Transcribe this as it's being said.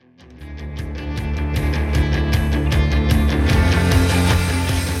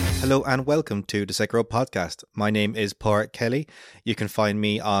Hello and welcome to the Second Row podcast. My name is Pádraig Kelly. You can find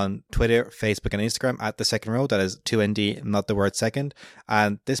me on Twitter, Facebook and Instagram at The Second Row. That is 2ND, not the word second.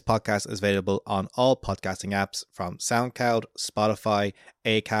 And this podcast is available on all podcasting apps from SoundCloud, Spotify,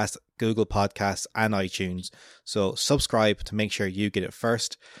 Acast, Google Podcasts and iTunes. So subscribe to make sure you get it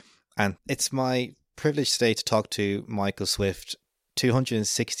first. And it's my privilege today to talk to Michael Swift,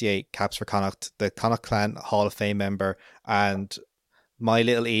 268 caps for Connacht, the Connacht Clan Hall of Fame member, and my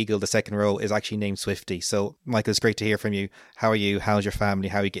little eagle, the second row, is actually named Swifty. So, Michael, it's great to hear from you. How are you? How's your family?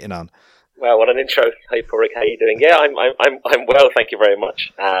 How are you getting on? Well, what an intro. Hey, Pádraig, how are you doing? Yeah, I'm well, thank you very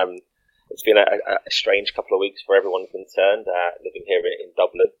much. It's been a strange couple of weeks for everyone concerned. Living here in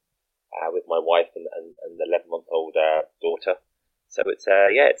Dublin with my wife and the 11-month-old daughter. So it's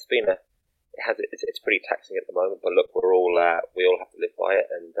it's pretty taxing at the moment. But look, we all have to live by it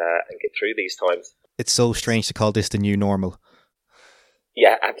and get through these times. It's so strange to call this the new normal.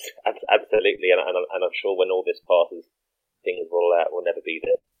 Yeah, absolutely, and I'm sure when all this passes, things will never be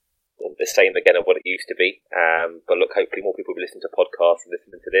the same again of what it used to be. But look, hopefully more people will be listening to podcasts and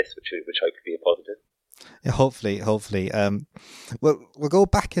listening to this, which hopefully be a positive. Yeah, hopefully. We'll go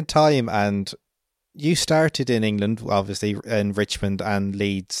back in time, and you started in England, obviously in Richmond and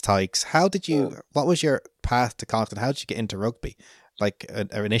Leeds Tykes. What was your path to Connacht, and how did you get into rugby,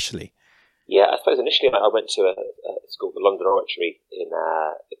 initially? Yeah, I suppose initially I went to a school, the London Oratory,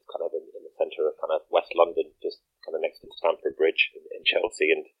 it's kind of in the centre of kind of West London, just kind of next to Stamford Bridge in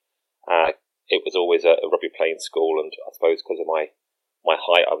Chelsea, and it was always a rugby playing school. And I suppose because of my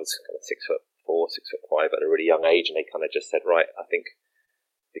height, I was kind of 6'4", 6'5" at a really young age, and they kind of just said, right, I think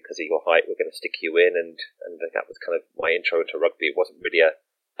because of your height, we're going to stick you in, and that was kind of my intro into rugby. It wasn't really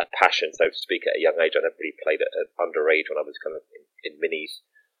a passion, so to speak, at a young age. I never really played at underage when I was kind of in minis.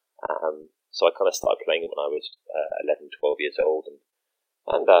 So I kind of started playing it when I was 11, 12 years old,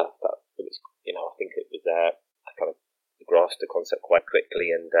 and that it was, I think it was I kind of grasped the concept quite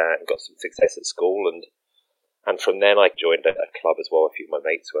quickly and got some success at school, and from then I joined a club as well. A few of my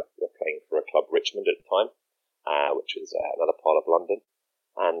mates were playing for a club, Richmond at the time, which was another part of London,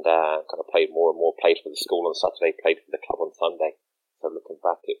 and kind of played more and more. Played for the school on Saturday, played for the club on Sunday. So looking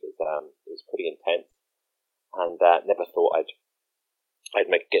back, it was pretty intense, and never thought I'd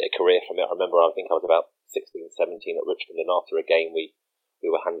get a career from it. I remember I think I was about 16, 17 at Richmond, and after a game we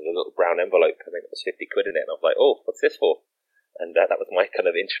were handed a little brown envelope. I think it was 50 quid in it, and I was like, oh, what's this for? And that was my kind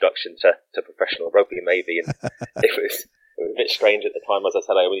of introduction to professional rugby, maybe. And it was a bit strange at the time. As I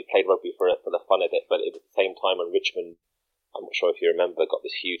said, I only played rugby for the fun of it, but it was the same time when Richmond, I'm not sure if you remember, got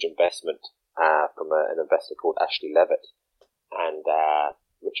this huge investment from an investor called Ashley Levitt, and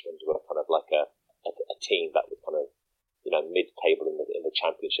Richmond were kind of like a team that was kind of mid-table in the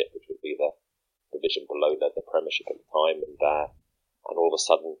championship, which would be the division below the Premiership at the time, and all of a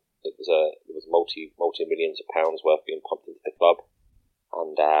sudden it was multi millions of pounds worth being pumped into the club,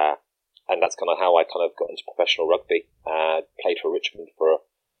 and that's kind of how I kind of got into professional rugby. Played for Richmond for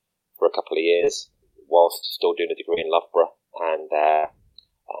a couple of years whilst still doing a degree in Loughborough, and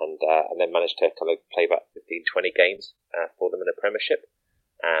then managed to kind of play about 15-20 games for them in the Premiership.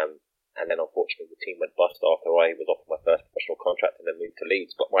 And then unfortunately the team went bust after I was offered my first professional contract and then moved to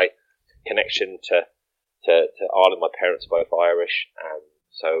Leeds. But my connection to Ireland, my parents are both Irish,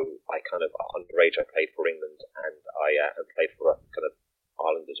 so I kind of, underage, I played for England, and I played for kind of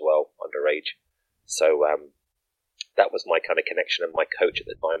Ireland as well, underage. So that was my kind of connection, and my coach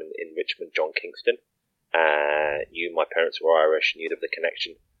at the time in Richmond, John Kingston, knew my parents were Irish, knew of the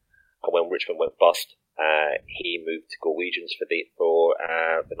connection. And when Richmond went bust, he moved to Galwegians for the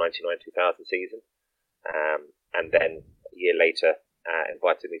 99-2000 season, and then a year later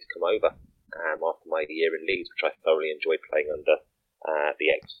invited me to come over after my year in Leeds, which I thoroughly enjoyed playing under the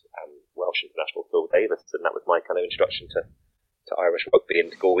ex-Welsh international Phil Davis, and that was my kind of introduction to Irish rugby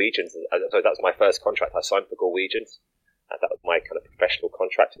and Galwegians. So that was my first contract. I signed for Galwegians. That was my kind of professional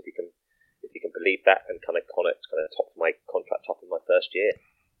contract, if you can believe that, and kind of Connacht kind of topped my contract up in my first year.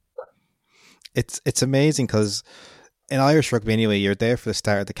 It's amazing because in Irish rugby anyway, you're there for the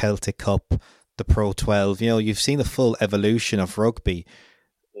start of the Celtic Cup, the Pro 12. You've seen the full evolution of rugby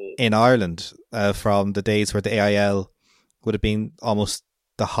in Ireland from the days where the AIL would have been almost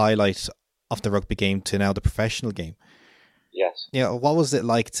the highlight of the rugby game to now the professional game. Yes. What was it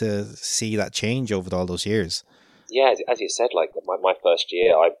like to see that change over all those years? Yeah, as you said, like my first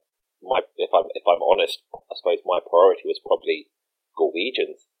year, if I'm honest, I suppose my priority was probably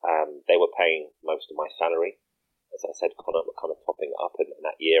Galwegians. They were paying most of my salary. As I said, Connacht were kind of topping it up, and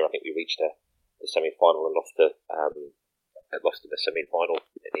that year I think we reached the semi-final and lost in the semi-final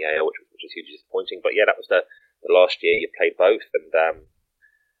in the AL, which was hugely disappointing. But yeah, that was the last year you played both, and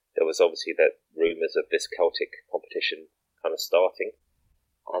there was obviously the rumours of this Celtic competition kind of starting,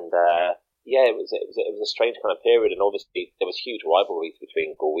 and it was a strange kind of period, and obviously there was huge rivalries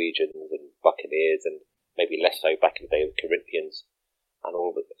between Galwegians and Buccaneers, and maybe less so back in the day with Corinthians, and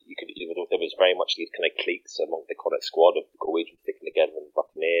all that. There was very much these kind of cliques among the Connacht squad of Galwegians sticking together and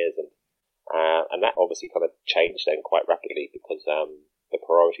Buccaneers, and that obviously kind of changed then quite rapidly because the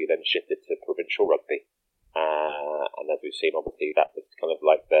priority then shifted to provincial rugby. And as we've seen, obviously, that was kind of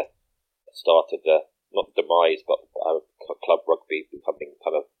like the start of the, not the demise, but club rugby becoming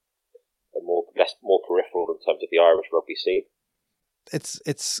kind of more peripheral in terms of the Irish rugby scene.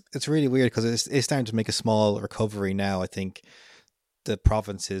 It's really weird because it's starting to make a small recovery now. I think the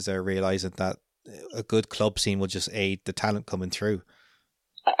provinces are realising that a good club scene will just aid the talent coming through.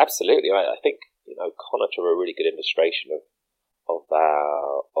 Absolutely. I think, Connacht are a really good illustration of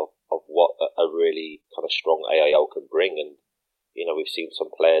what a really kind of strong AIL can bring, and we've seen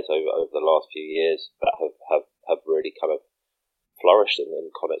some players over the last few years that have really kind of flourished in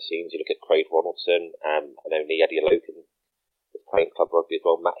Connacht scenes. You look at Craig Ronaldson, and I know Niadi Loken is playing club rugby as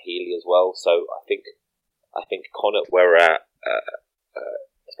well, Matt Healy as well. So I think Connacht were I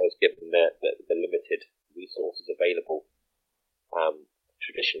suppose given the limited resources available,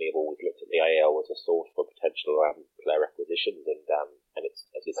 traditionally have always looked at the AIL as a source for potential player acquisitions, and it's,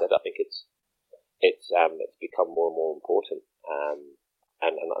 as you said, I think it's become more and more important,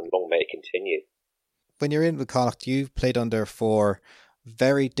 and long may it continue. When you're in with Connacht, you've played under 4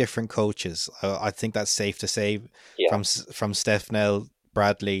 very different coaches. I think that's safe to say. Yeah. From Steph Nell,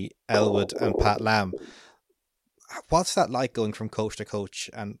 Bradley, Elwood, and Pat Lamb. What's that like going from coach to coach,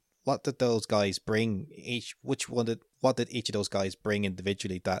 and what did those guys bring? What did each of those guys bring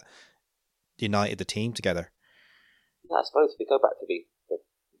individually that united the team together? Yeah, I suppose if we go back to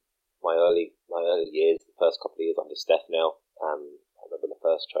my early years, the first couple of years under Steph now, I remember the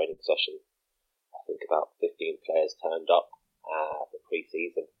first training session. I think about 15 players turned up for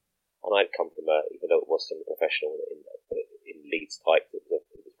pre-season, and I'd come from even though it was semi-professional in Leeds type, it was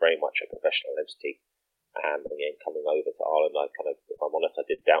very much a professional entity. And again, coming over to Ireland, I kind of, if I'm honest, I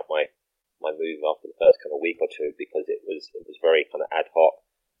did doubt my move after the first kind of week or two, because it was very kind of ad hoc.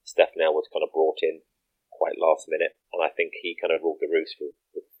 Steph now was kind of brought in quite last minute, and I think he kind of ruled the roost with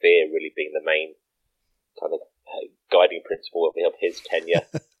fear really being the main kind of guiding principle of his tenure,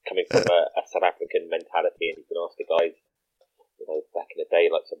 coming from a South African mentality. And you can ask the guys, back in the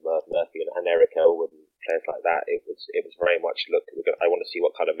day, like some Merv Murphy and Eric Elwood and players like that, it was very much, look, I want to see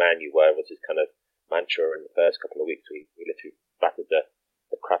what kind of man you were, was his kind of mantra. In the first couple of weeks, we literally battered the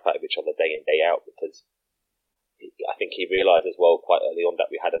crap out of each other day in, day out, because I think he realised as well quite early on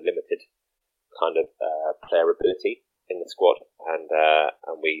that we had a limited kind of player ability in the squad, and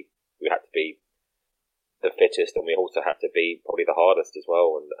we had to be the fittest, and we also had to be probably the hardest as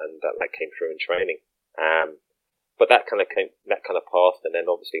well, and that came through in training. But that kind of passed, and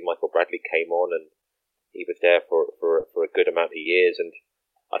then obviously Michael Bradley came on, and he was there for a good amount of years, and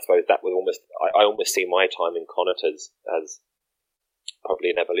I suppose that was I almost see my time in Connacht as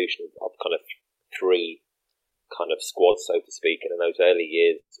probably an evolution of kind of 3 kind of squads, so to speak. And in those early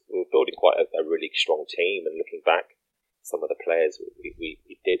years, we were building quite a really strong team. And looking back, some of the players we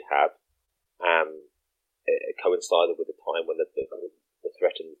did have, it coincided with the time when when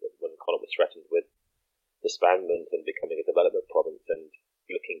Connacht was threatened with disbandment and becoming a development province. And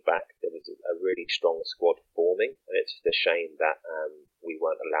looking back, there was a really strong squad forming, and it's just a shame that we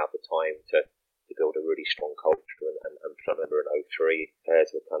weren't allowed the time to build a really strong culture. And I remember in 03,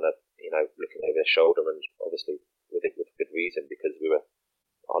 players were kind of looking over their shoulder, and obviously with good reason, because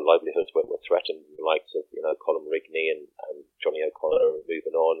our livelihoods were threatened. The likes of Colin Rigney and Johnny O'Connor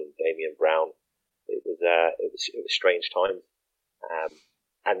moving on, and Damien Brown. It was strange times.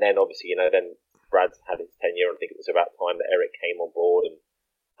 And then obviously then Brad had his tenure, and I think it was about time that Eric came on board, and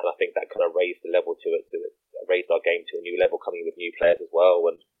I think that kind of raised the level raised our game to a new level, coming with new players as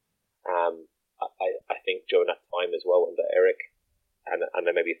well. And I think during that time as well, under Eric, and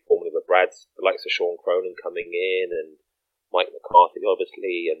then maybe formally with Brad's, the likes of Sean Cronin coming in, and Mike McCarthy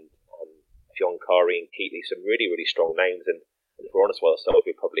obviously, and John Kari and Keatley, some really, really strong names. And if we're honest with ourselves,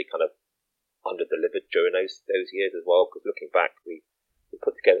 we probably kind of under-delivered during those years as well, because looking back, we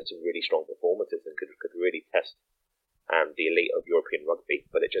put together some really strong performances and could really test the elite of European rugby.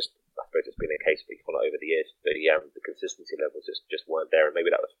 But it just, I suppose it's been a case for Connacht over the years. The consistency levels just weren't there, and maybe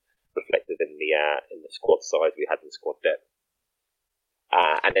that was reflected in the squad size we had in squad depth.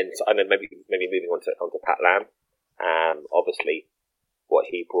 And then maybe moving on to Pat Lamb. Obviously, what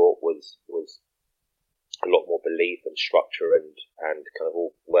he brought was a lot more belief and structure, and kind of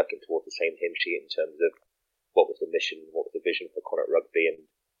all working towards the same hymn sheet in terms of what was the mission, what was the vision for Connacht Rugby. And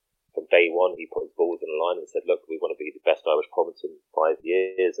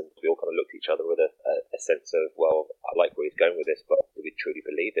years, and we all kind of looked at each other with a sense of, well, I like where he's going with this, but do we truly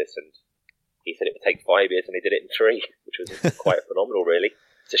believe this? And he said it would take 5 years, and he did it in 3, which was quite phenomenal, really.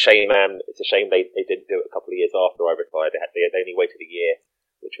 It's a shame. It's a shame they didn't do it a couple of years after I retired. They only waited a year,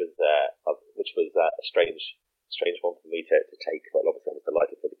 which was a strange one for me to take. But obviously, I was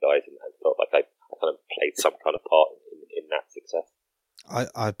delighted for the guys and felt like I kind of played some kind of part in that success.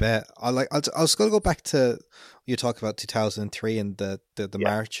 I bet. I was going to go back to you talk about 2003 and the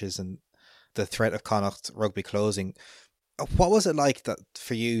marches and the threat of Connacht Rugby closing. What was it like that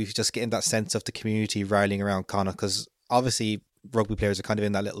for you, just getting that sense of the community rallying around Connacht? Because obviously rugby players are kind of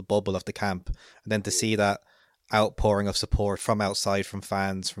in that little bubble of the camp, and then to see that outpouring of support from outside, from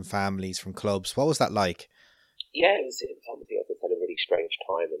fans, from families, from clubs, what was that like? Yeah, it was obviously, as I said, a really strange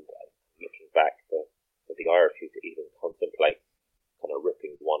time, and looking back, for the Irish to even contemplate kind of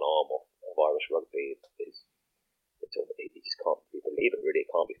ripping one arm off of Irish rugby you just can't believe it. Really,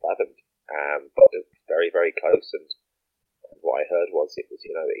 it can't be fathomed. But it was very, very close, and what I heard was it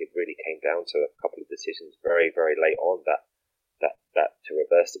really came down to a couple of decisions very, very late on that to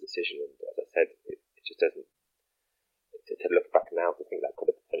reverse the decision. And as I said, it just doesn't. To look back now, to think that could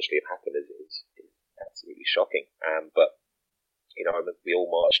have potentially have happened is absolutely shocking. But I remember we all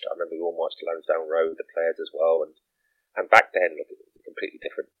marched to Lansdowne Road, the players as well, and back then, look, it was a completely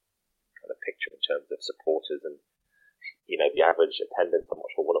different kind of picture in terms of supporters and the average attendance. I'm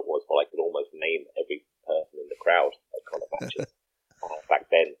not sure what it was, but I could almost name every person in the crowd at Connacht matches back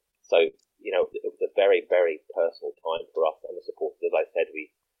then. So it was a very, very personal time for us and the supporters. As I said,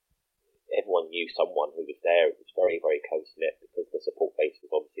 everyone knew someone who was there. It was very, very close knit because the support base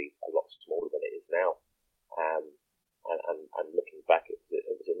was obviously a lot smaller than it is now. And looking back, it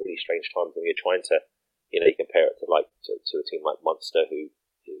was a really strange time when you're trying to, you compare it to a team like Munster who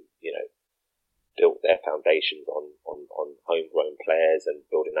built their foundations on homegrown players and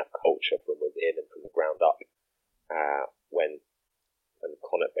building that culture from within and from the ground up. When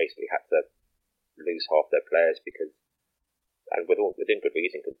Connacht basically had to lose half their players and within good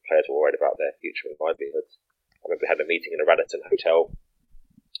reason, because players were worried about their future and livelihoods. I remember we had a meeting in a Radisson hotel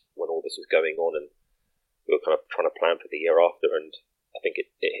when all this was going on, and we were kind of trying to plan for the year after, and I think it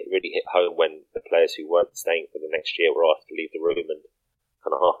really hit home when the players who weren't staying for the next year were asked to leave the room, and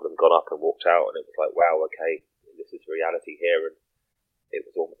kind of half of them got up and walked out, and it was like, wow, okay, this is reality here. And it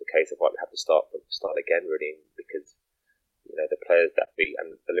was almost a case of like we had to start again, really, because the players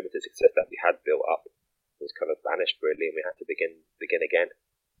and the limited success that we had built up was kind of vanished, really, and we had to begin again.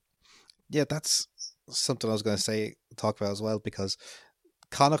 Yeah, that's something I was going to talk about as well, because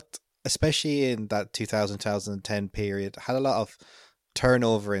Connacht, especially in that 2010 period, had a lot of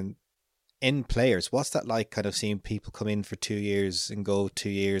turnover in players. What's that like, kind of seeing people come in for 2 years and go 2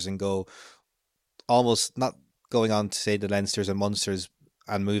 years and go, almost not going on to say the Leinsters and Munsters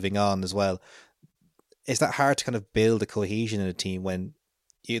and moving on as well? Is that hard to kind of build a cohesion in a team when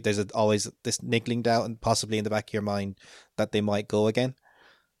there's always this niggling doubt and possibly in the back of your mind that they might go again?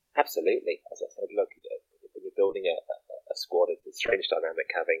 Absolutely. As I said, look, when you're building a squad, it's a strange dynamic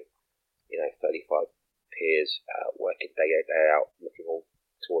having 35 peers working day in, day out, looking all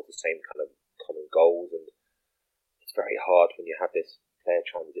towards the same kind of common goals. And it's very hard when you have this player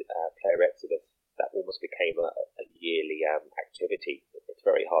exodus that almost became a yearly activity. It's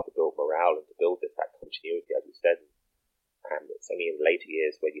very hard to build morale and to build that continuity, as you said. And it's only in later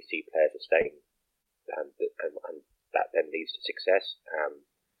years where you see players are staying, and that then leads to success.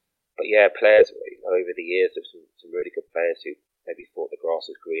 But yeah, players over the years, there's some really good players who maybe thought the grass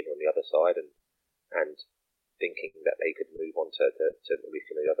was greener on the other side, and thinking that they could move on to maybe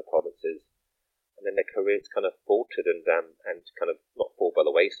some of the other provinces, and then their careers kind of faltered and kind of not fall by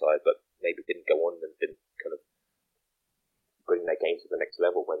the wayside, but maybe didn't go on and didn't kind of bring their game to the next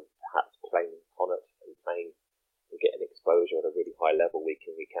level, when perhaps playing Connacht and playing and getting exposure at a really high level week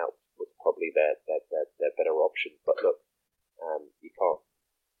in, week out was probably their better option. But look, you can't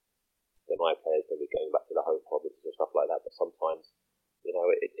deny players going to be going back to the home provinces and stuff like that, but sometimes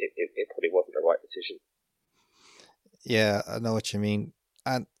it probably wasn't the right decision. Yeah, I know what you mean.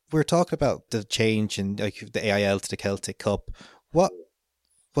 And we're talking about the change in like the AIL to the Celtic Cup. What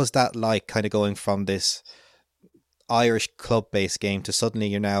was that like, kind of going from this Irish club-based game to suddenly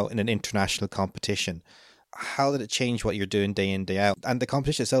you're now in an international competition? How did it change what you're doing day in, day out? And the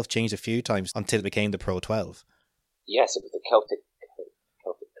competition itself changed a few times until it became the Pro 12. Yes, it was the Celtic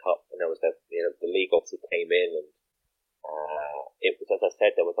Cup, and there was the league obviously came in, and it was, as I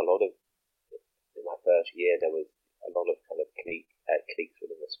said, there was a lot of, in my first year, there was a lot of kind of cliques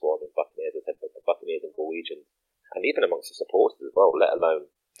within the squad, and Buccaneers, as I said, the Buccaneers and Norwegians, and even amongst the supporters as well, let alone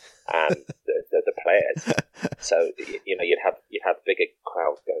the players. So you'd have bigger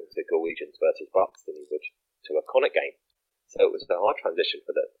crowds Norwegians versus Bucks than you would to a Connacht game. So it was a hard transition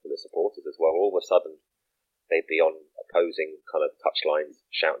for the supporters as well. All of a sudden, they'd be on opposing kind of touchlines,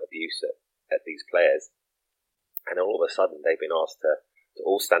 shouting abuse at these players, and all of a sudden they've been asked to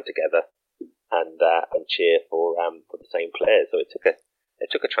all stand together and cheer for the same players. So it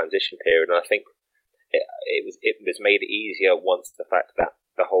took a transition period, and I think it was made easier once the fact that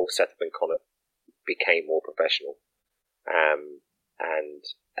the whole setup in Connacht became more professional, and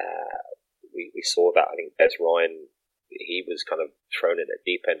we saw that. I think Des Ryan, he was kind of thrown in at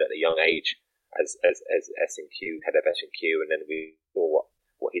deep end at a young age as S&Q, head of S&Q, and then we saw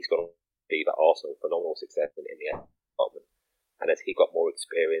what he's gone on to be at Arsenal, phenomenal success in the department. And as he got more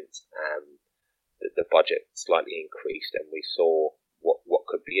experience, the budget slightly increased, and we saw what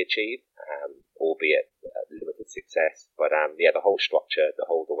could be achieved, albeit limited success. But the whole structure,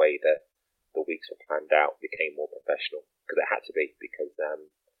 the way that the weeks were planned out became more professional, because it had to be, because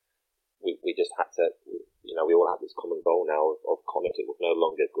we just had to, we all had this common goal now of Connacht. It was no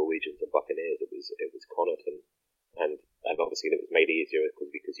longer Norwegians and Buccaneers. It was Connacht, and obviously it was made easier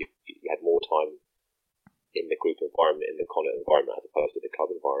because you had more time in the group environment, in the Connacht environment, as opposed to the club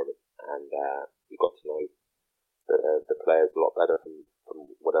environment, and we got to know the players a lot better from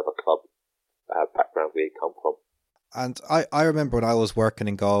whatever club background we had come from. And I remember when I was working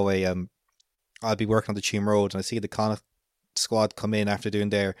in Galway, I'd be working on the Tuam Road, and I see the Connacht squad come in after doing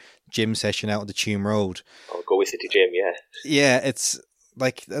their gym session out on the Tuam Road. Oh, Galway City Gym, yeah. Yeah, it's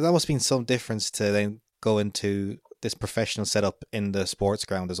like that must have been some difference to then go into this professional setup in the sports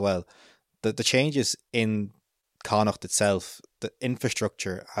ground as well. The changes in Connacht itself, the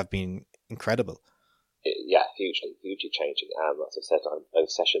infrastructure have been incredible. Yeah, hugely changing. As I said,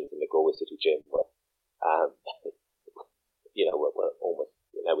 those sessions in the Galway City Gym were, we're almost,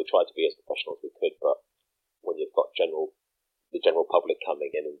 we tried to be as professional as we could, but when you've got the general public coming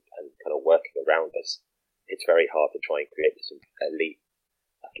in and kind of working around us, it's very hard to try and create this elite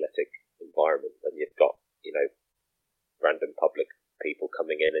athletic environment when you've got, random public people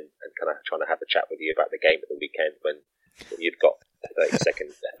coming in and kind of trying to have a chat with you about the game at the weekend when you've got a 30 second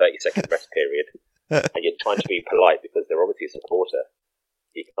rest period, and you're trying to be polite because they're obviously a supporter.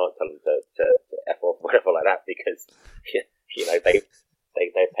 You can't tell them to F off, whatever like that, because they're paying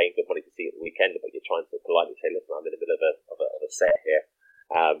good money to see it at the weekend, but you're trying to politely say, listen, I'm in the middle of a set here.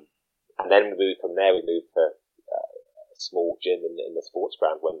 And then from there we moved to a small gym in the sports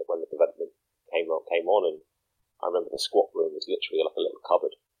ground when the development came on, and I remember the squat room was literally like a little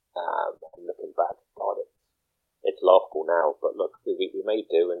cupboard. And looking back, God, it's laughable now, but look, we made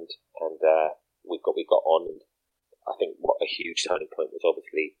do, and we got on, and I think what a huge turning point was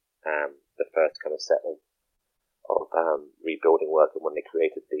obviously the first kind of set of rebuilding work, and when they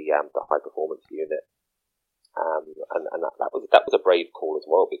created the high performance unit, and that was a brave call as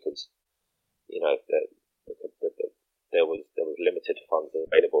well, because there was limited funds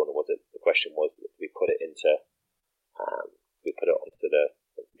available, and the question was, we put it onto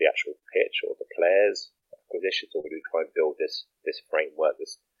the actual pitch or the players acquisitions, or would we try and build this framework,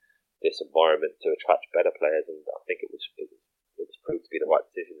 this environment to attract better players? And I think it was proved to be the right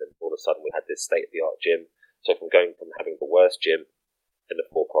decision, and all of a sudden we had this state-of-the-art gym. So from going from having the worst gym in the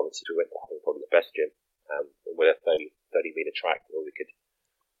 4 provinces, we went to having probably the best gym, with a 30-metre track where we could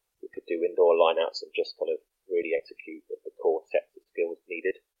do indoor line-outs and just kind of really execute the core sets of skills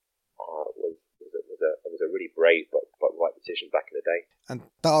needed. It was a really brave but right decision back in the day. And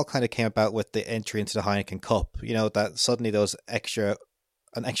that all kind of came about with the entry into the Heineken Cup. That suddenly there was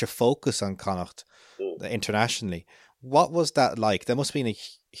an extra focus on Connacht internationally. What was that like? There must have been a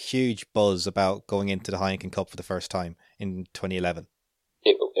huge buzz about going into the Heineken Cup for the first time in 2011.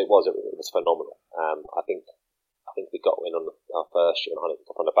 It was phenomenal. I think we got in on our first year in Heineken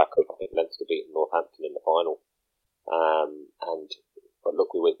Cup on the back of, I think, Leinster beating Northampton in the final. But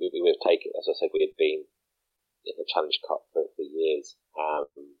look, we would take it. As I said, we had been in the Challenge Cup for years,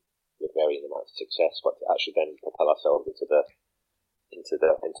 with varying amounts of success, but to actually then propel ourselves into the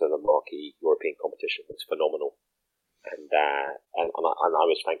marquee European competition was phenomenal. And I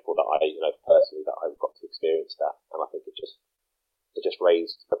was thankful that I personally that I got to experience that, and I think it just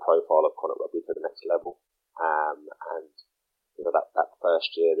raised the profile of Connacht Rugby to the next level. And that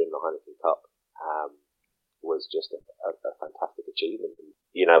first year in the Heineken Cup was just a fantastic achievement.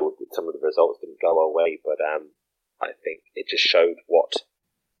 Some of the results didn't go our way, but I think it just showed what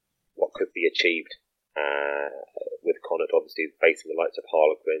could be achieved with Connacht, obviously facing the likes of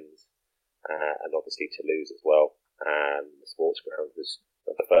Harlequins and obviously Toulouse as well. The sports ground was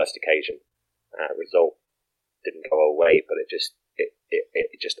the first occasion. Result didn't go our way, but it just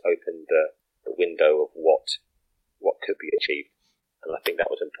opened the window of what could be achieved. and I think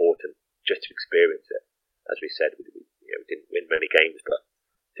that was important just to experience it. As we said, we didn't win many games, but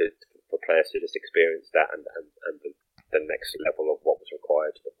for players to just experience that and the next level of what was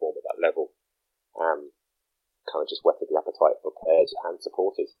required to perform at that level, kind of just whetted the appetite for players and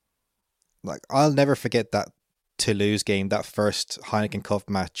supporters. Like, I'll never forget that Toulouse game, that first Heineken Cup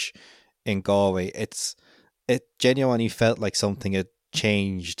match in Galway. It genuinely felt like something had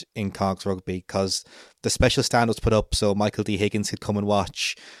changed in Connacht Rugby, because the special stand was put up so Michael D. Higgins could come and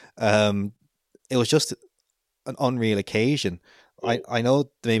watch. It was just an unreal occasion. I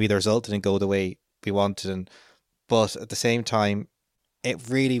know maybe the result didn't go the way we wanted, but at the same time, it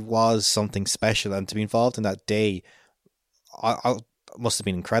really was something special, and to be involved in that day, I must have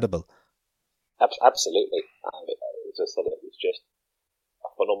been incredible. Absolutely. As I said, it was just a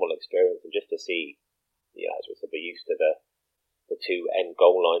phenomenal experience, and just to see, as we said, we're used to the two end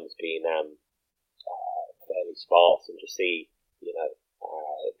goal lines being fairly sparse, and to see, it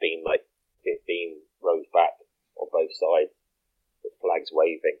being like 15 rows back on both sides, with flags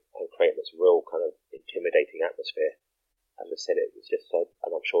waving and creating this real kind of intimidating atmosphere. As I said, it was just, and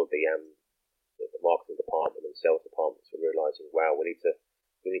I'm sure the marketing department and sales departments were realising, wow, we need to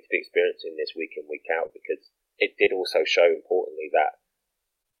be experiencing this week in, week out, because it did also show, importantly, that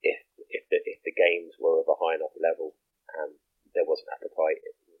if the games were of a high enough level, there was an appetite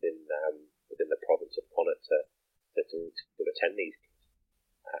within the province of Connacht to attend these games,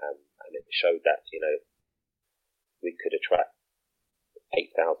 and it showed that we could attract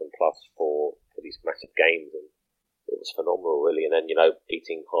 8,000 plus for these massive games, and it was phenomenal, really. And then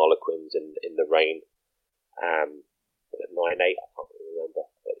beating Harlequins in the rain, at 9-8, I can't really remember,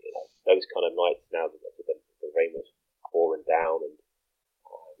 but those kind of nights, now that the rain was pouring down, and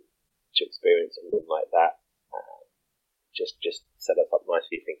to experience something like that, just set us up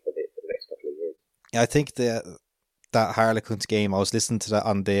nicely, I think, for the next couple of years. I think that Harlequins game, I was listening to that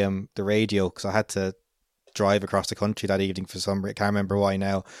on the radio, because I had to drive across the country that evening for some, I can't remember why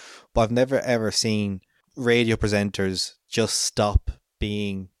now, but I've never ever seen radio presenters just stop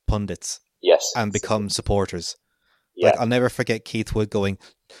being pundits, yes, and become supporters. Yeah. Like, I'll never forget Keith Wood going,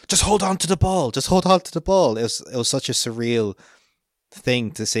 just hold on to the ball, just hold on to the ball. It was such a surreal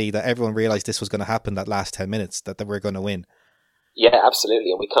thing to see, that everyone realised this was going to happen, that last 10 minutes, that we're going to win. Yeah,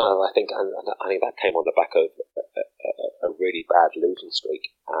 absolutely. And we kind of, I think that came on the back of a really bad losing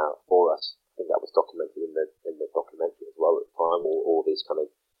streak for us. I think that was documented in the documentary as well at the time, all these kind of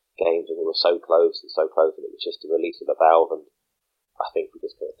games, and we were so close, and it was just the release of the valve. And I think we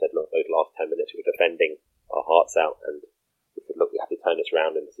just kind of said, look, those last 10 minutes we were defending our hearts out, and we said, look, we have to turn this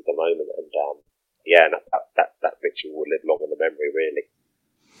around, and this is the moment. And that victory will live long in the memory, really.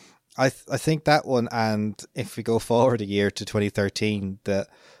 I think that one, and if we go forward a year to 2013, that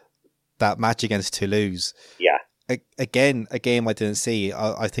match against Toulouse, again, a game I didn't see.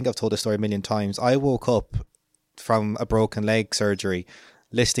 I think I've told this story a million times. I woke up from a broken leg surgery,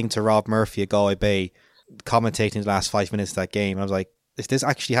 listening to Rob Murphy at Galway Bay commentating the last 5 minutes of that game. And I was like, is this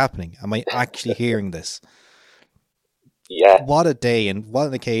actually happening? Am I actually hearing this? Yeah. What a day, and what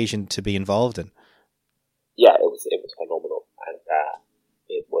an occasion to be involved in. Yeah, it was phenomenal, and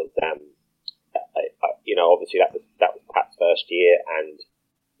it was obviously that was Pat's first year, and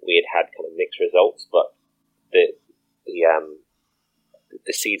we had kind of mixed results, but the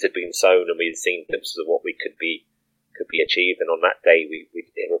seeds had been sown, and we had seen glimpses of what we could be achieved. And on that day,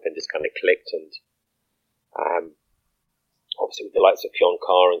 everything just kind of clicked, and obviously with the likes of Fionn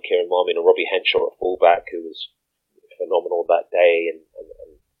Carr and Kieran Marmion and Robbie Henshaw at fullback, who was phenomenal that day, and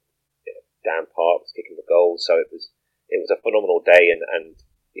Dan Parks kicking the goals. So it was a phenomenal day, and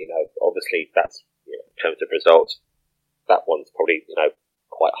obviously that's, in terms of results, that one's probably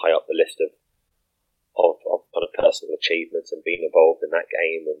quite high up the list of kind of personal achievements, and being involved in that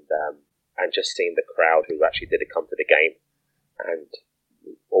game, and just seeing the crowd who actually did come to the game, and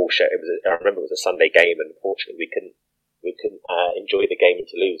all share. I remember it was a Sunday game, and unfortunately we couldn't enjoy the game in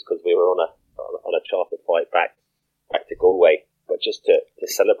Toulouse because we were on a chartered flight back to Galway. But just to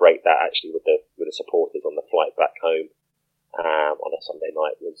celebrate that actually with the supporters on the flight back home on a Sunday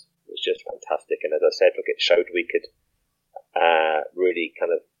night was just fantastic. And as I said, look, it showed we could really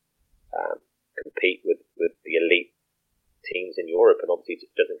kind of compete with the elite teams in Europe, and obviously it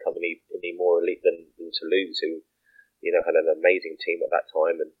doesn't come any more elite than Toulouse, who had an amazing team at that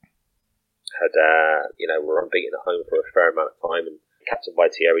time, and had were unbeaten at home for a fair amount of time, and captained by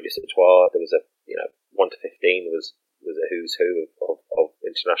Thierry Dusautoir. There was a 1 to 15 was a who's who of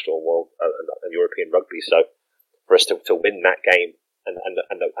international and world and European rugby. So for us to win that game, and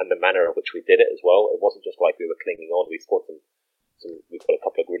the manner in which we did it as well, it wasn't just like we were clinging on. We scored we got a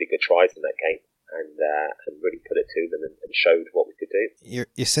couple of really good tries in that game, and really put it to them and showed what we could do.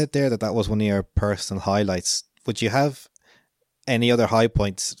 You said there that was one of your personal highlights. Would you have any other high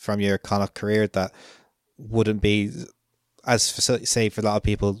points from your Connacht career that wouldn't be, as say for a lot of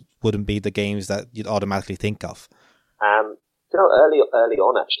people, wouldn't be the games that you'd automatically think of? Early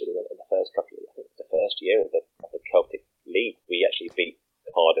on, actually, in the first couple of, I think the first year of the Celtic League, we actually beat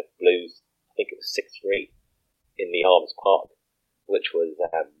Cardiff Blues. I think it was 6-3 in the Arms Park, which was,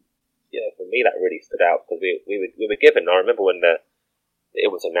 for me that really stood out because we were given. I remember when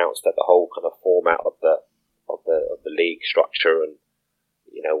it was announced that the whole kind of format of the league structure, and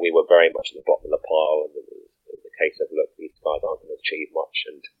we were very much at the bottom of the pile, and it was a case of, look, these guys aren't going to achieve much,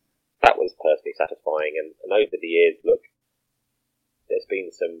 and that was personally satisfying. And over the years, look, there's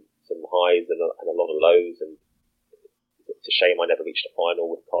been some highs and a lot of lows, and it's a shame I never reached a final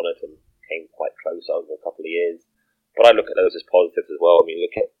with Connacht and came quite close over a couple of years. But I look at those as positives as well. I mean,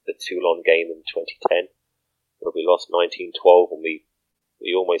 look at the Toulon game in 2010, where we lost 19-12, and we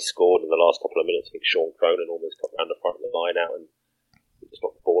almost scored in the last couple of minutes. I think Sean Cronin almost got round the front of the line out, and we just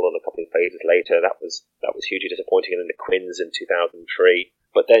got the ball on a couple of phases later. That was hugely disappointing. And then the Quins in 2003.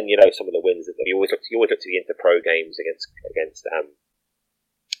 But then, some of the wins that you always look to the inter-pro games against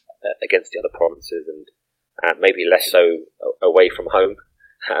the other provinces, and maybe less so away from home.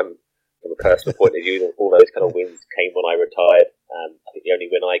 From a personal point of view, all those kind of wins came when I retired. I think the only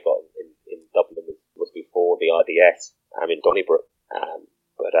win I got in Dublin was before the RDS in Donnybrook.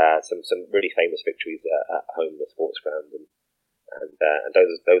 But some really famous victories at home in the sports ground, and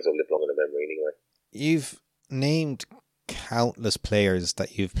those will live long in the memory anyway. You've named countless players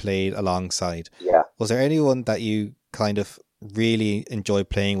that you've played alongside. Yeah. Was there anyone that you kind of really enjoyed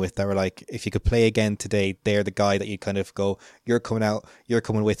playing with that were like, if you could play again today, they're the guy that you kind of go, you're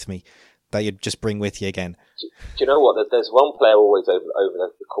coming with me, that you'd just bring with you again? Do you know what? There's one player always over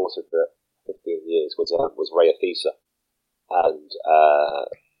the course of the 15 years was Ray Afisa. And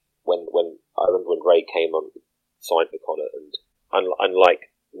when I remember when Ray came on, signed for Connacht, and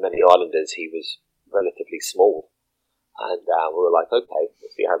unlike many Islanders, he was relatively small. And we were like, okay,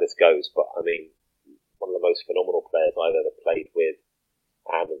 let's see how this goes. But I mean, one of the most phenomenal players I've ever played with,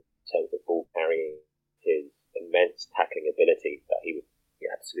 in terms of ball carrying, his immense tackling ability, that he would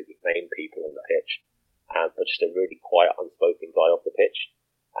absolutely flame people on the pitch, but just a really quiet, unspoken guy off the pitch.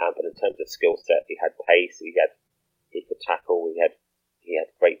 But in terms of skill set, he had pace, he could tackle, he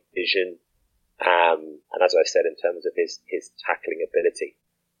had great vision, and as I said, in terms of his tackling ability,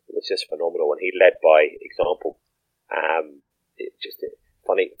 it was just phenomenal, and he led by example. Just a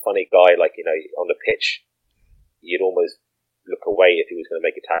funny guy, like, on the pitch, you'd almost look away if he was going to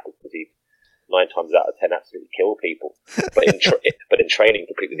make a tackle, because he'd 9 times out of 10 absolutely kill people. But in training,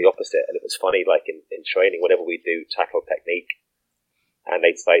 completely the opposite. And it was funny, like in training, whenever we do tackle technique, and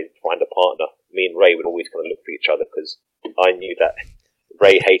they'd say find a partner, me and Ray would always kind of look for each other, because I knew that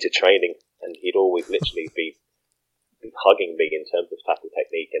Ray hated training, and he'd always literally be hugging me in terms of tackle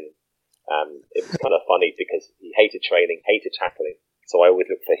technique. And it was kind of funny because he hated training, hated tackling. So I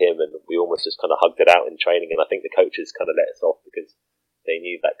always looked for him, and we almost just kind of hugged it out in training. And I think the coaches kind of let us off, because they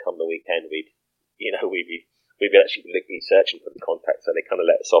knew that come the weekend we'd be actually be searching for the contacts, so they kind of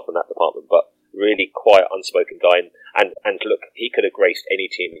let us off in that department. But really quiet, unspoken guy, and look, he could have graced any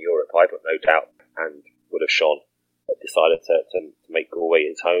team in Europe, I've got no doubt, and would have shone. But decided to make Galway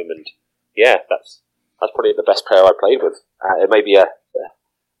his home, and yeah, that's probably the best player I played with. It may be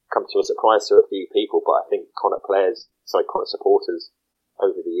come to a surprise to a few people, but I think Connacht supporters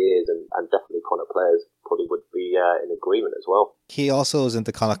over the years, and definitely Connacht players probably would be in agreement as well. He also is in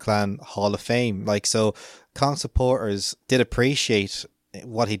the Connacht Clan Hall of Fame. So Connacht supporters did appreciate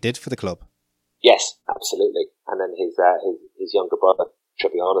what he did for the club. Yes, absolutely. And then his younger brother,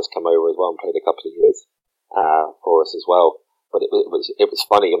 Trebiana's come over as well and played a couple of years for us as well. But it was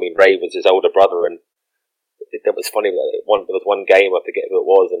funny. I mean, Ray was his older brother, and it was funny. There was one game, I forget who it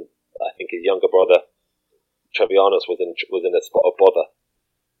was, and I think his younger brother, Trebianos, was in a spot of bother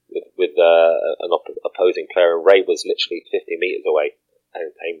with an opposing player, and Ray was literally 50 metres away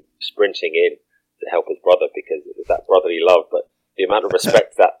and came sprinting in to help his brother, because it was that brotherly love. But the amount of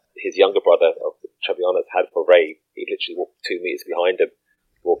respect that his younger brother, Trebianos, had for Ray, he literally walked 2 metres behind him,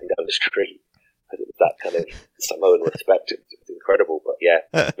 walking down the street, because it was that kind of Samoan respect. It was incredible. But yeah,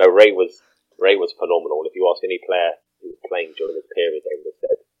 no, Ray was phenomenal. If you ask any player who was playing during this period, they would have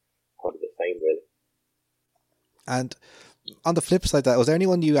said probably the same, really. And on the flip side, was there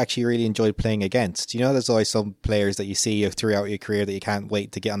anyone you actually really enjoyed playing against? There's always some players that you see throughout your career that you can't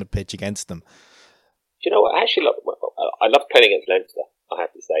wait to get on the pitch against them. I loved playing against Leinster, I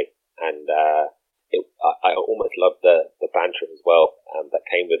have to say, and I almost loved the banter as well that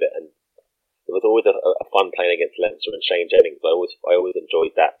came with it. And there was Spencer and Shane Jennings. I always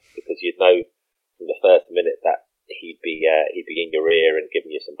enjoyed that because you'd know from the first minute that he'd be in your ear and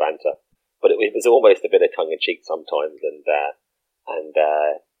giving you some banter. But it was almost a bit of tongue in cheek sometimes, and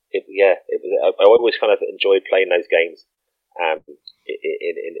it was. I always kind of enjoyed playing those games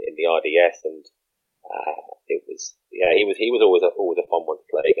in the RDS, and it was he was always a fun one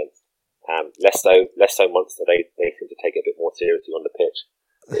to play against. Less so months that they seem to take it a bit more seriously on the pitch.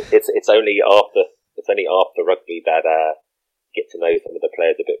 It's only after rugby that get to know some of the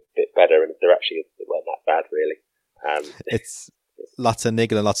players a bit better, and they weren't that bad really. It's lots of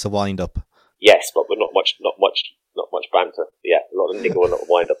niggle and lots of wind up. Yes, but not much banter. Yeah, a lot of niggle and a lot of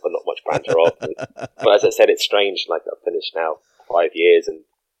wind up, but not much banter afterwards. But as I said, it's strange. Like I've finished now 5 years, and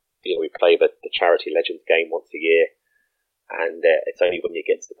we play the Charity Legends game once a year, and it's only when you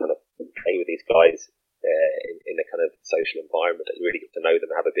get to kind of play with these guys in a kind of social environment that you really get to know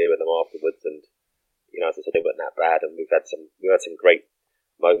them, have a beer with them afterwards, and as I said, they weren't that bad, and we've had some great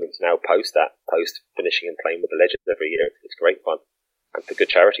moments now post finishing and playing with the Legends every year. It's great fun, and for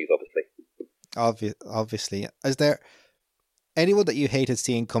good charities, obviously. Obviously, is there anyone that you hated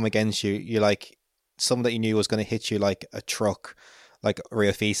seeing come against you? You like someone that you knew was going to hit you like a truck, like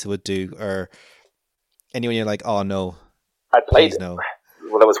Rio Fisa would do, or anyone you're like, oh no, I played. No.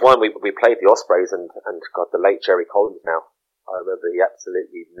 Well, there was one we played the Ospreys and got the late Jerry Collins. Now I remember he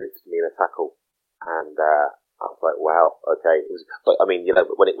absolutely nipped me in a tackle, and I was like, wow, okay. But I mean,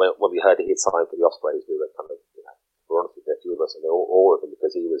 when we heard that he'd signed for the Ospreys, we were kind of, we're honestly a few of us, and all of them,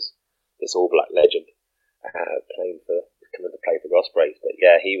 because he was this All Black legend coming to play for the Ospreys. But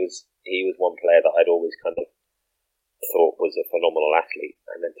yeah, he was one player that I'd always kind of thought was a phenomenal athlete,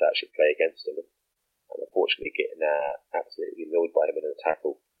 and then to actually play against him and unfortunately getting absolutely milled by him in a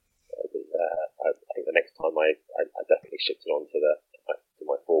tackle. I think the next time I definitely shifted on to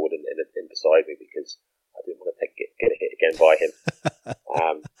my forward and beside me, because I didn't want to get a hit again by him.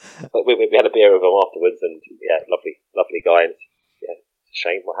 But we had a beer with him afterwards, and yeah, lovely guy, and yeah, it's a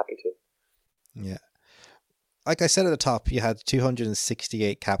shame what happened to him. Yeah. Like I said at the top, you had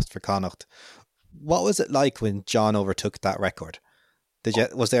 268 caps for Connacht. What was it like when John overtook that record?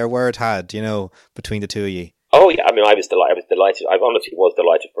 Was there a word had, between the two of you? Oh yeah, I mean, I was delighted. I honestly was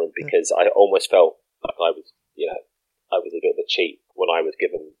delighted for him, because I almost felt like I was a bit of a cheat when I was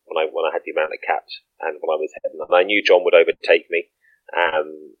given when I had the amount of caps, and when I was heading. And I knew John would overtake me,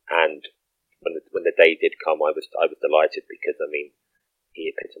 and when the day did come, I was delighted, because I mean, he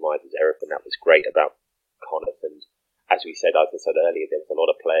epitomises everything that was great about Connacht. And as I said earlier, there was a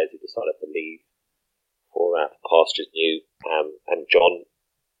lot of players who decided to leave for pastures new, and John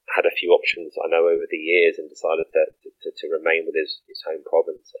had a few options, I know, over the years, and decided to remain with his home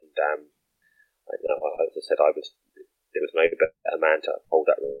province. And as I said, there was no better man to hold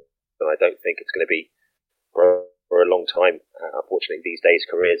that role, and I don't think it's going to be for a long time. Unfortunately, these days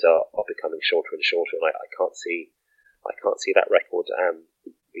careers are becoming shorter and shorter, and I can't see that record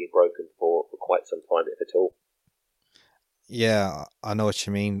being broken for quite some time, if at all. Yeah, I know what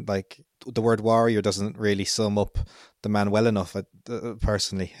you mean. Like, the word warrior doesn't really sum up the man well enough,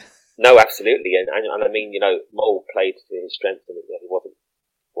 personally. No, absolutely, and I mean, Mole played to his strengths, and he wasn't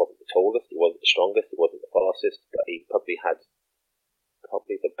the tallest, he wasn't the strongest, he wasn't the fastest, but he probably had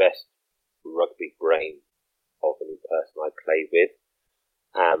the best rugby brain of any person I played with,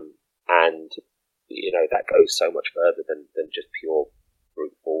 and that goes so much further than just pure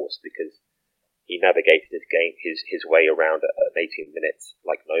brute force, because he navigated his game, his way around at 18 minutes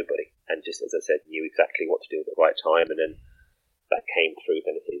like nobody, and just, as I said, knew exactly what to do at the right time. And then that came through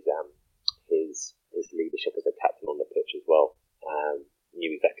then his leadership as a captain on the pitch as well.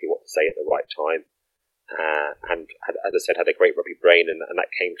 Knew exactly what to say at the right time, and as I said, had a great rugby brain, and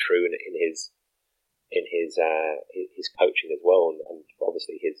that came through in his coaching as well, and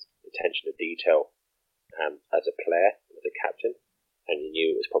obviously his attention to detail as a player, as a captain. And you knew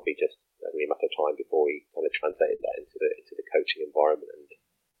it was probably just only a matter of time before he kind of translated that into the coaching environment, and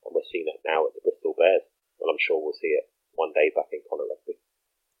we're seeing it now at the Bristol Bears, and I'm sure we'll see it one day back in Connacht Rugby.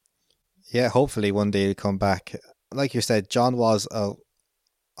 Yeah, hopefully one day he'll come back. Like you said, John was a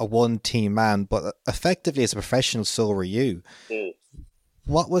one-team man, but effectively as a professional, so were you.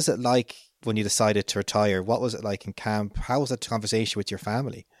 What was it like when you decided to retire? What was it like in camp? How was that conversation with your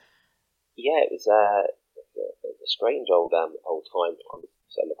family? Yeah, it was a strange old time.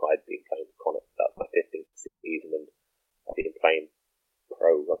 So look, I'd been playing for Connacht. That was my 15th season, and I'd been playing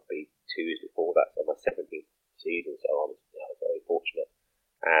pro rugby 2 years before that, so my 17th season. So I was very fortunate.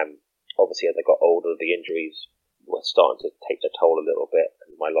 Obviously, as I got older, the injuries were starting to take their toll a little bit.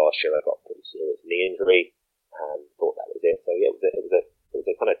 And my last year, I got a pretty serious knee injury, and thought that was it. So yeah, it was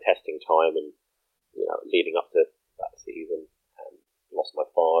a kind of testing time, and leading up to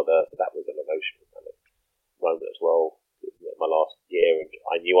year, and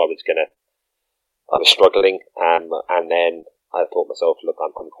I knew I was struggling, and then I thought to myself, look,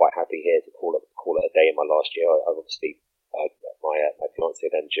 I'm quite happy here to call it a day in my last year. I obviously, my fiance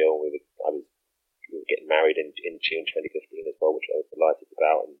then Jill, we were getting married in June 2015 as well, which I was delighted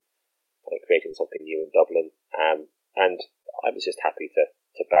about, and kind of creating something new in Dublin. And I was just happy to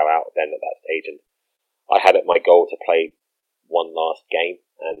bow out then at that stage, and I had it my goal to play one last game,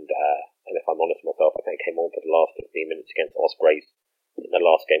 and if I'm honest with myself, I think I came on for the last 15 minutes against Ospreys in the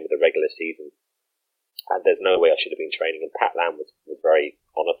last game of the regular season, and there's no way I should have been training. And Pat Lamb was very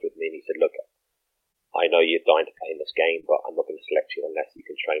honest with me, and he said, look, I know you're dying to play in this game, but I'm not going to select you unless you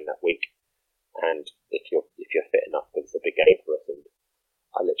can train that week, and if you're fit enough, because it's a big game for us. And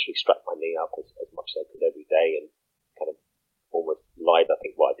I literally strapped my knee up as much as I could every day, and kind of almost lied. I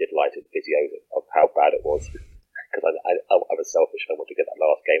think what I did lie to the physio of how bad it was, because I was selfish. I wanted to get that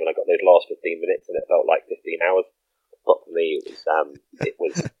last game, and I got those last 15 minutes, and it felt like 15 hours. But for me, it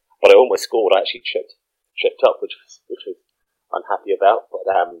was. But I almost scored. I actually tripped up, which was unhappy about. But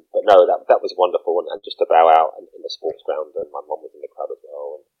no, that was wonderful, and just to bow out in the sports ground, and my mum was in the crowd as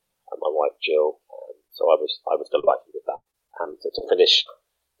well, and my wife Jill. So I was delighted with that, and to finish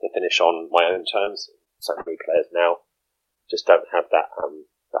on my own terms. So many players now just don't have that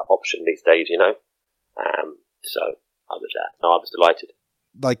option these days, you know. So I was delighted.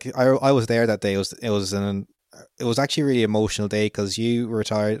 Like I was there that day. It was actually a really emotional day because you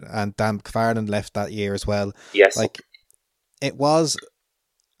retired and Dan McFarland left that year as well. Yes, like it was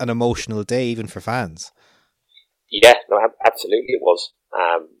an emotional day even for fans. Yeah, no, absolutely it was.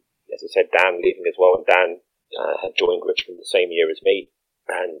 As I said, Dan leaving as well, and Dan had joined Richmond the same year as me,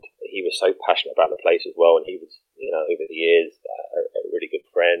 and he was so passionate about the place as well, and he was, over the years, a really good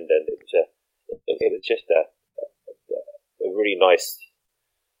friend, and it was just a really nice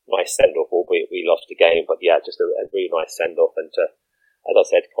send-off, albeit we lost the game, but yeah, just a really nice send-off, and as I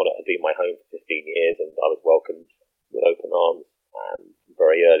said, Connacht had been my home for 15 years, and I was welcomed with open arms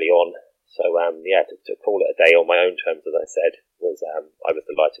very early on. So to call it a day on my own terms, as I said, was I was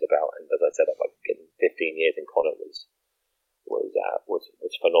delighted about, and as I said, getting 15 years in Connacht was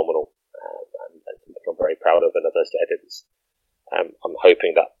phenomenal, and something I'm very proud of. And as I said, it was I'm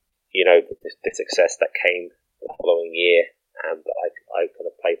hoping that the success that came the following year, and that I kind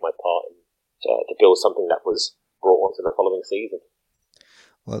of played my part in to build something that was brought onto the following season.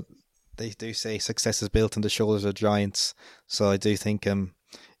 Well, they do say success is built on the shoulders of giants, so I do think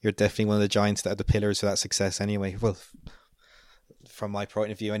you're definitely one of the giants that are the pillars for that success anyway. Well, from my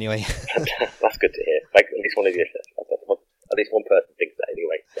point of view anyway. That's good to hear. Like, at least one person thinks that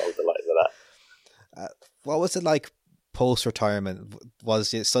anyway, so I was delighted with that. What was it like post-retirement?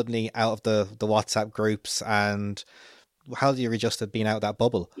 Was it suddenly out of the WhatsApp groups, and how do you adjust to being out of that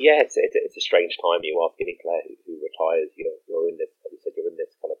bubble? Yeah, it's a strange time. You ask any player who retires, you're in this, as you said, you're in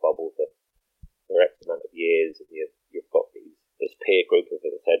this kind of bubble for X amount of years, and you've got this peer group of,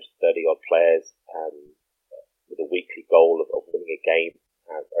 as I said, 30 odd players, with a weekly goal of winning a game,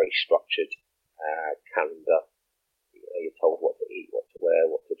 very structured calendar. You're told what to eat, what to wear,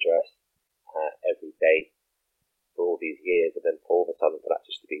 what to dress every day for all these years, and then for all of a sudden for that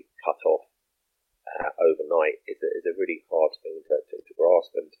just to be cut off overnight is a really hard thing to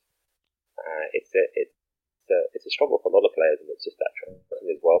grasp, and it's a struggle for a lot of players, and it's just that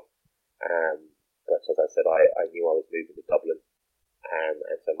transition as well. But as I said, I knew I was moving to Dublin,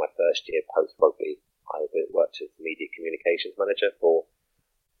 and so my first year post rugby, I worked as media communications manager for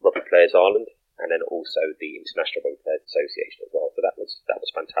Rugby Players Ireland, and then also the International Rugby Players Association as well. So that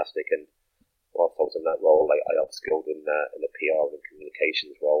was fantastic. And whilst I was in that role, I upskilled in the PR and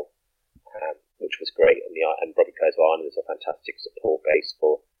communications role, which was great. And Rugby Players Ireland is a fantastic support base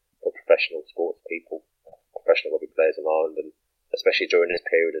for professional sports people, professional rugby players in Ireland, and especially during this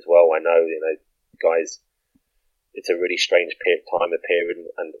period as well. I know, guys, it's a really strange time of period,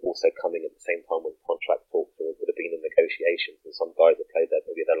 and also coming at the same time when contract talks would have been in negotiations, and some guys have played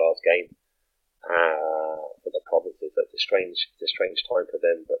maybe their last game for the provinces. So it's a strange time for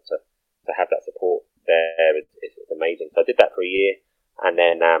them, but to have that support there is amazing. So I did that for a year, and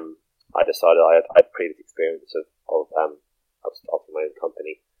then I decided I had previous experience of starting my own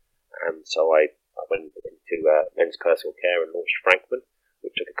company, so I went into men's personal care and launched Frankman,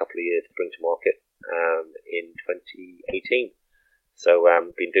 which took a couple of years to bring to market in 2018. So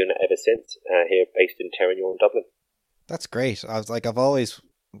been doing it ever since, here based in Terranure in Dublin. That's great. I've always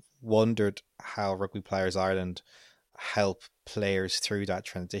wondered how Rugby Players Ireland help players through that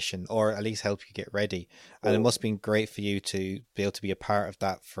transition, or at least help you get ready. And it must have been great for you to be able to be a part of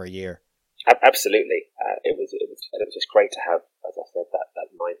that for a year. Absolutely, it was just great to have, as I said, that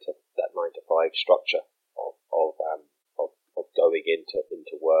 9 to 5 structure of going in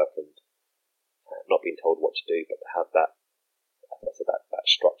into work and not being told what to do, but to have that, as I said, that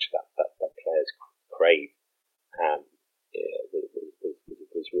structure that players crave,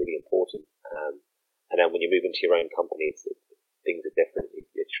 was really important. And then when you move into your own company, things are different.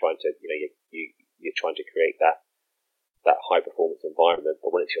 You're trying to, you're trying to create that high performance environment,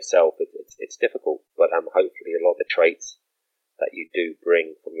 but when it's yourself, it's difficult. But hopefully, a lot of the traits that you do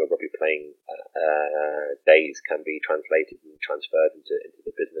bring from your rugby playing days can be translated and transferred into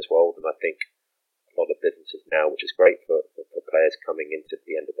the business world. And I think a lot of businesses now, which is great for players coming into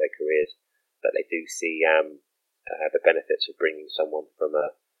the end of their careers, that they do see the benefits of bringing someone from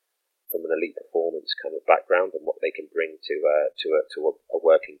an elite performance kind of background and what they can bring to a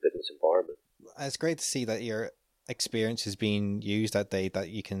working business environment. It's great to see that your experience is being used that day, that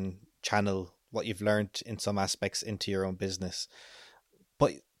you can channel what you've learned in some aspects into your own business.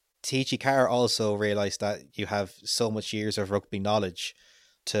 But TG Carr also realised that you have so much years of rugby knowledge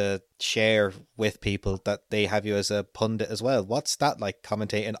to share with people that they have you as a pundit as well. What's that like,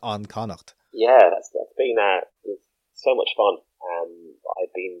 commentating on Connacht? Yeah, that's been so much fun.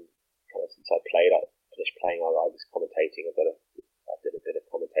 I've been kind of since I finished playing. I was commentating. I did a bit of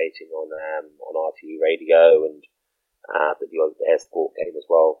commentating on RTE radio and the Air Sport game as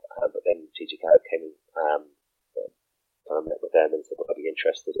well. But then TG Carr came and I met with them and said, "Well, I'd be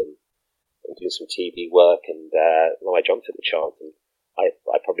interested in doing some TV work." And I jumped at the chance, and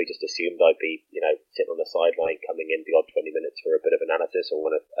I probably just assumed I'd be, sitting on the sideline, coming in the odd 20 minutes for a bit of analysis or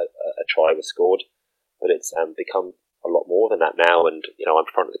when a try was scored. But it's become a lot more than that now, and I'm in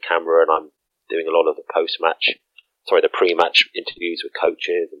front of the camera and I'm doing a lot of the the pre-match interviews with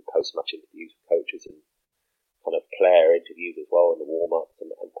coaches and post-match interviews with coaches and kind of player interviews as well, and the warm-ups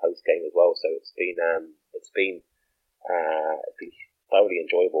and post-game as well. So it's been thoroughly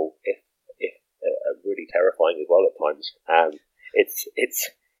enjoyable, if really terrifying as well at times. It's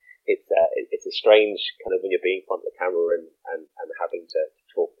a strange kind of when you're being in front of the camera and having to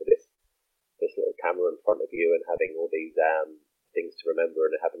talk to this little camera in front of you and having all these things to remember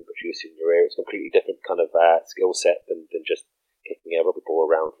and having producers in your ear. It's a completely different kind of skill set than just kicking a rugby ball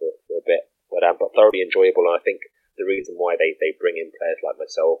around for a bit. But thoroughly enjoyable, and I think the reason why they bring in players like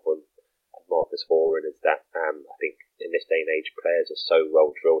myself and Marcus Horan is that I think in this day and age players are so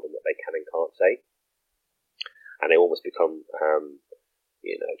well drilled in what they can and can't say, and they almost become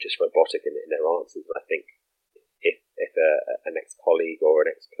just robotic in their answers. And I think if an ex-colleague or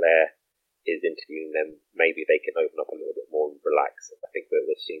an ex-player is interviewing them, maybe they can open up a little bit more and relax. I think we're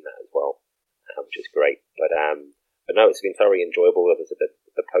seeing that as well, which is great. But no, it's been thoroughly enjoyable. As I said,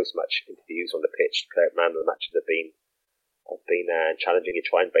 the post-match interviews on the pitch, man of the matches have been challenging. You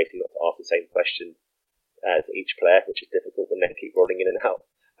try and basically not to ask the same question to each player, which is difficult when they keep rolling in and out.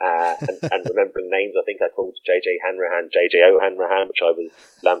 And remembering names, I think I called JJ Hanrahan JJO Hanrahan, which I was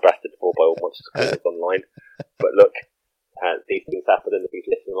lambasted for by all my scholars online. But look, these things happen, and if he's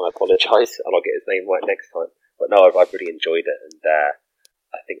listening, I apologise, and I'll get his name right next time. But no, I've really enjoyed it, and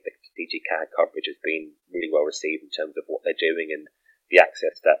I think the DG CAD coverage has been really well received in terms of what they're doing, and the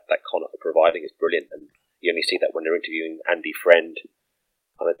access that Connacht are providing is brilliant. And you only see that when they're interviewing Andy Friend,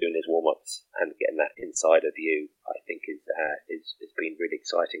 kind of doing his warm-ups and getting that insider view. I think is been really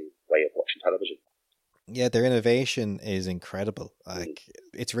exciting way of watching television. Yeah, their innovation is incredible.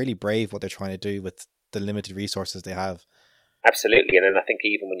 It's really brave what they're trying to do with the limited resources they have. Absolutely, and then I think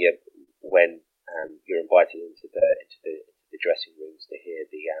even when you're invited into the dressing rooms to hear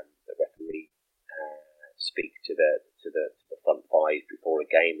the referee speak to the front five before a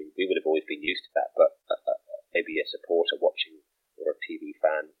game, we would have always been used to that, but maybe a supporter watching or a rugby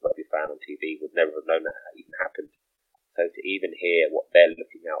fan on TV would never have known that even happened. So to even hear what they're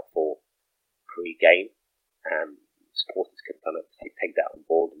looking out for pre-game, supporters can kind of take that on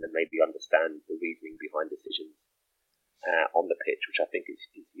board and then maybe understand the reasoning behind decisions on the pitch, which I think is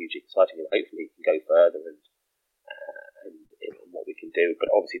hugely exciting, and hopefully it can go further and what we can do. But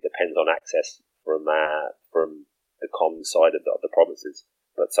obviously it depends on access from the comms side of the provinces.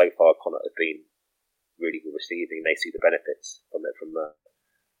 But so far, Connacht have been really well receiving. They see the benefits from it, from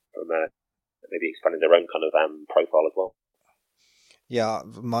maybe expanding their own kind of profile as well. Yeah,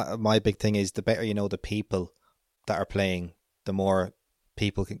 my big thing is the better you know the people that are playing, the more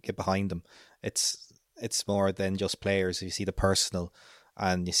people can get behind them. It's more than just players. You see the personal,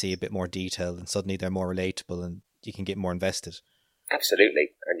 and you see a bit more detail, and suddenly they're more relatable, and you can get more invested.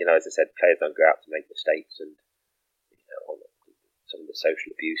 Absolutely, and as I said, players don't go out to make mistakes, and some of the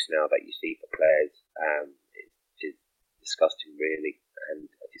social abuse now that you see for players is disgusting, really. And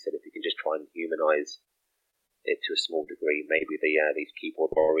as you said, if you can just try and humanise it to a small degree, maybe these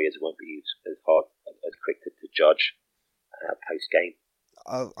keyboard warriors won't be as hard, as quick to judge post game.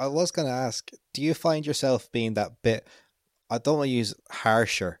 I was going to ask, do you find yourself being that bit, I don't want to use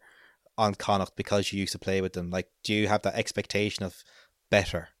harsher on Connacht because you used to play with them? Like, do you have that expectation of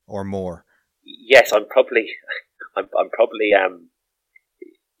better or more? Yes, I'm probably I probably am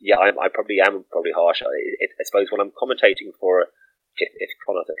harsh. I suppose when I'm commentating for, if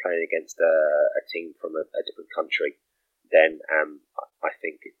Connacht are playing against a team from a different country, then I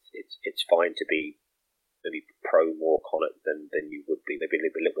think it's fine to be maybe pro more Connacht than you would be, maybe a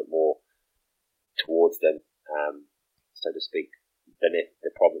little bit more towards them, so to speak. Then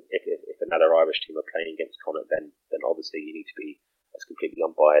if another Irish team are playing against Connacht, then obviously you need to be as completely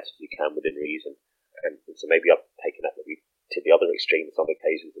unbiased as you can within reason. And so maybe I've taken that maybe to the other extreme on some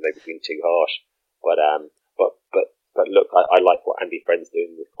occasions and maybe been too harsh. But look, I like what Andy Friend's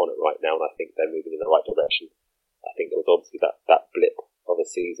doing with Connacht right now, and I think they're moving in the right direction. I think there was obviously that blip of a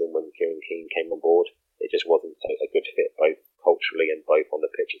season when Kieran Keane came on board. It just wasn't a good fit, both culturally and both on the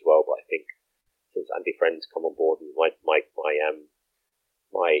pitch as well. But I think since Andy Friend's come on board, and my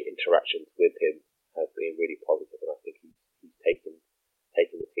interactions with him have been really positive, and I think he's taken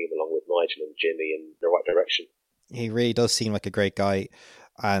the team along with Nigel and Jimmy in the right direction. He really does seem like a great guy,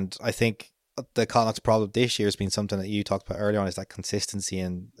 and I think the Connacht's problem this year has been something that you talked about earlier on, is that consistency,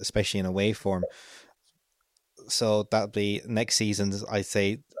 and especially in away form. So that'll be next season's, I'd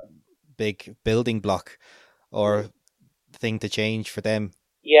say, big building block or thing to change for them.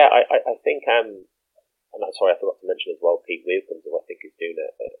 Yeah, I think, and that's sorry, I forgot to mention as well, Pete Wilkins, who I think is doing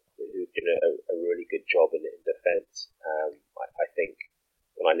a really good job in defence. I think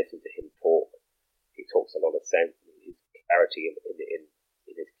when I listen to him talk, he talks a lot of sense. His clarity in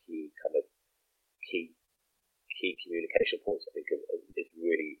his key communication points, I think, is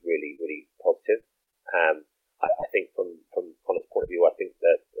really, really, really positive. I think from Connor's point of view, I think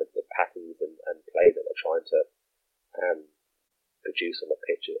that the patterns and play that they're trying to produce on the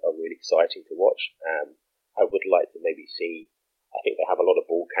pitch are really exciting to watch. I would like to maybe see, I think they have a lot of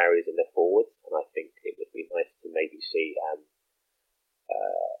ball carriers in their forwards, and I think it would be nice to maybe see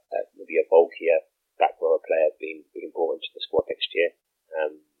maybe a bulkier back row player being brought into the squad next year.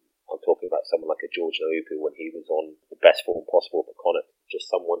 I'm talking about someone like a George Naupu when he was on the best form possible for Connacht,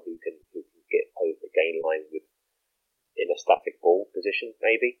 just someone who can get over the gain line in a static ball position,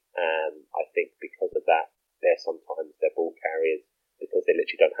 maybe. I think because of that, sometimes their ball carriers, because they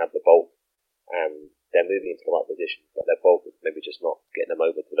literally don't have the bulk, they're moving into the right position, but their bulk is maybe just not getting them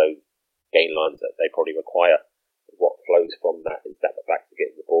over to those gain lines that they probably require. What flows from that is that the backs are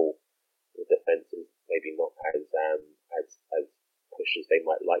getting the ball, the defence is maybe not as push as they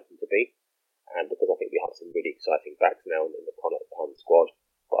might like them to be. And because I think we have some really exciting backs now in the Connacht squad,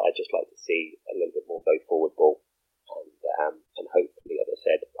 but I'd just like to see a little bit more go forward ball, and hopefully, as I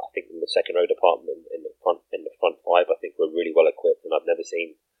said, I think in the second row department, in the front five, I think we're really well equipped, and I've never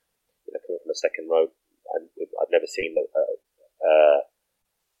seen, coming from the second row, and I've never seen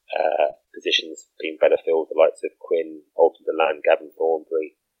positions being better filled. The likes of Quinn, Alton Deland, Gavin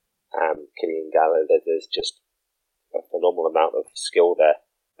Thornbury, Killian Gallo. There's just a phenomenal amount of skill there.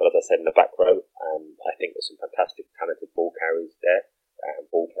 But as I said, in the back row, I think there's some fantastic, talented ball carriers there,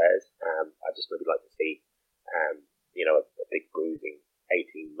 ball players. I just maybe like to see, a big bruising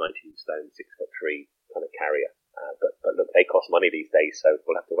 18, 19 stone, 6'3" kind of carrier. But look, they cost money these days, so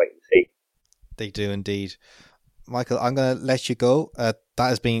we'll have to wait and see. They do indeed. Michael, I'm going to let you go. That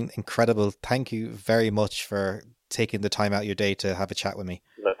has been incredible. Thank you very much for taking the time out of your day to have a chat with me.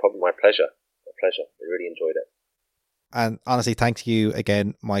 No problem. My pleasure. I really enjoyed it. And honestly, thank you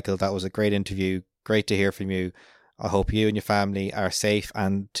again, Michael. That was a great interview. Great to hear from you. I hope you and your family are safe,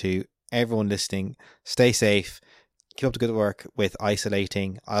 and to everyone listening, stay safe. Keep up the good work with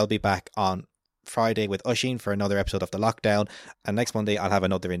isolating. I'll be back on Friday with Usheen for another episode of The Lockdown, and next Monday I'll have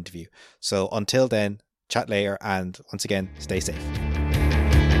another interview. So until then, chat later, and once again, stay safe.